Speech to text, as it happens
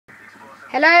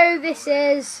Hello, this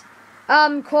is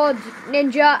Quad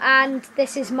Ninja, and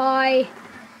this is my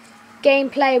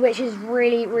gameplay, which is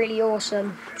really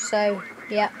awesome. So,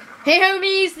 yep. Hey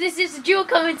homies, this is the dual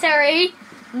commentary.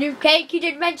 New cake, you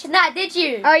didn't mention that, did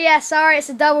you? Oh yeah, sorry, it's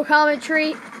a double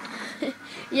commentary.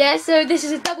 Yeah, so this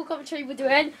is a double commentary we're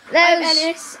doing.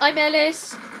 I'm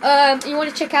Ellis. You want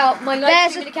to check out my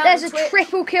live streaming account There's on a Twitch.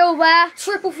 triple kill there.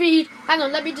 Triple feed. Hang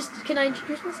on, can I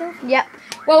introduce myself? Yep.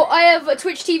 Well, I have a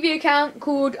Twitch TV account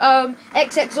called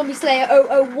XX Zombie Slayer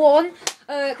 001.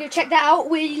 Go check that out.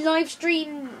 We live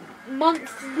stream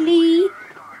monthly.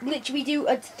 Literally do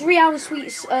a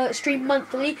 3-hour stream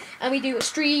monthly, and we do a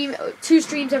 2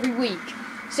 streams every week.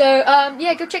 So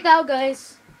yeah, go check that out,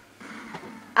 guys.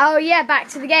 Oh yeah, back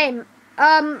to the game.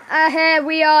 Here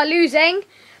we are losing,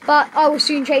 but I will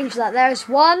soon change that. There's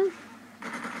 1,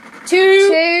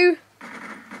 2,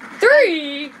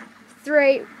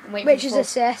 3. Which is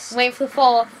assist. Waiting for the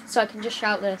fall off so I can just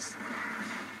shout this.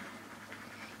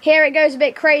 Here it goes a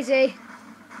bit crazy.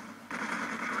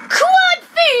 Quad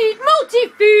feed,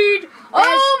 multi-feed.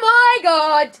 Oh my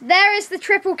god. There is the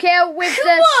triple kill with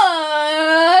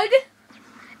Quad.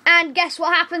 And guess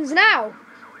what happens now?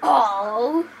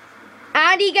 Oh.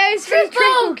 And he goes for the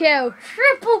triple kill.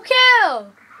 Triple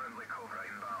kill.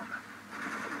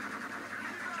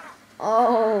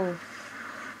 Oh.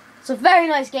 It's a very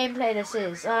nice gameplay this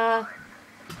is.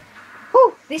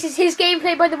 This is his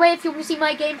gameplay, by the way. If you want to see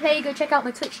my gameplay, go check out my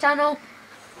Twitch channel.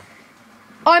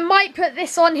 I might put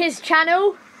this on his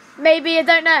channel. Maybe, I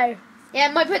don't know. Yeah,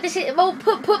 I might put this in, well,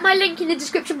 put my link in the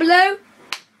description below,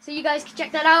 so you guys can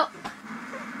check that out.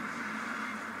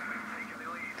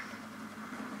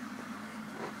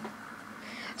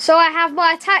 So I have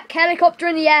my attack helicopter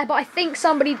in the air, but I think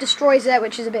somebody destroys it,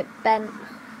 which is a bit bent.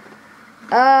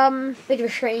 Bit of a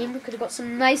shame. Could have got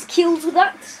some nice kills with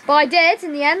that. But I did,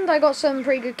 in the end. I got some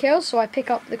pretty good kills, so I pick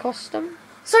up the costume.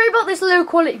 Sorry about this low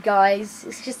quality, guys.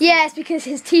 It's just... Yeah, it's because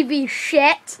his TV's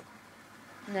shit.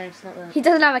 No, it's not that. He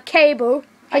doesn't have a cable,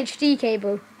 HD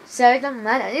cable. So it doesn't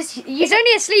matter. He's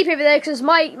only a sleepover though, because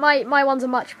my ones are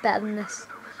much better than this.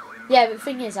 Yeah, but the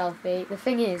thing is, Alfie,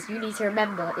 you need to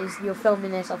remember, is you're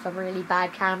filming this off a really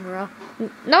bad camera.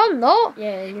 No, I'm not.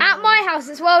 Yeah. At my house,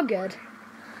 it's well good.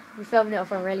 You're filming it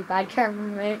off a really bad camera,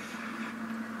 mate.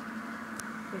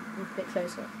 Move a bit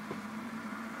closer.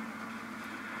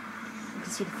 You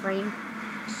can see the frame.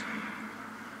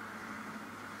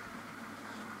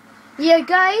 Yeah,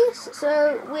 guys,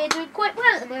 so we're doing quite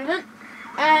well at the moment,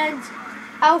 and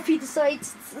Alfie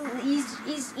decides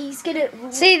he's gonna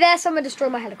see there. Someone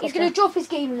destroyed my helicopter. He's gonna drop his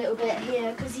game a little bit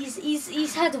here because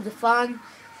he's had all the fun,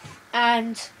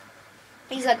 and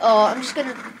he's like, oh, I'm just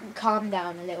gonna calm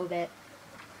down a little bit.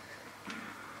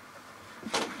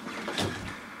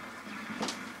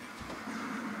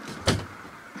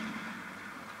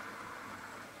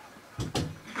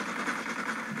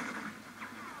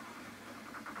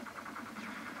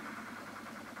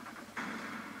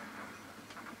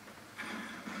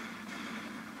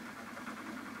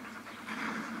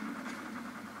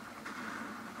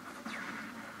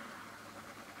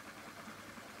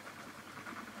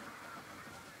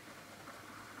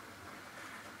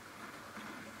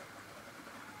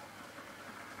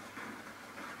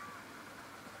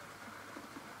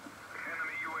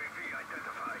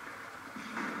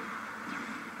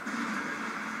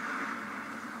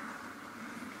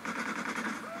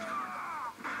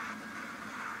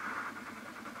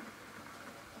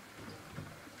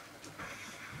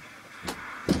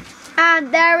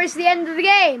 And there is the end of the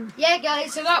game. Yeah,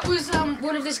 guys, so that was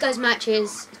one of this guy's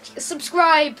matches.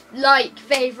 Subscribe, like,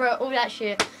 favourite, all that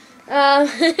shit. That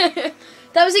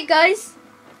was it, guys.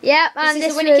 Yep, and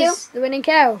this was the winning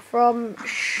kill from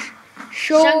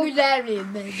Sean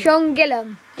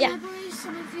Gillam. Yeah. Can I borrow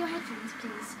some of your headphones,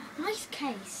 please? Nice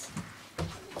case.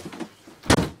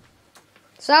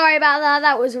 Sorry about that.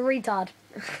 That was a retard.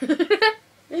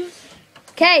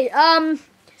 Okay.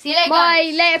 See you later, my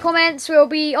guys. later comments will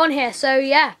be on here. So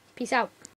yeah, peace out.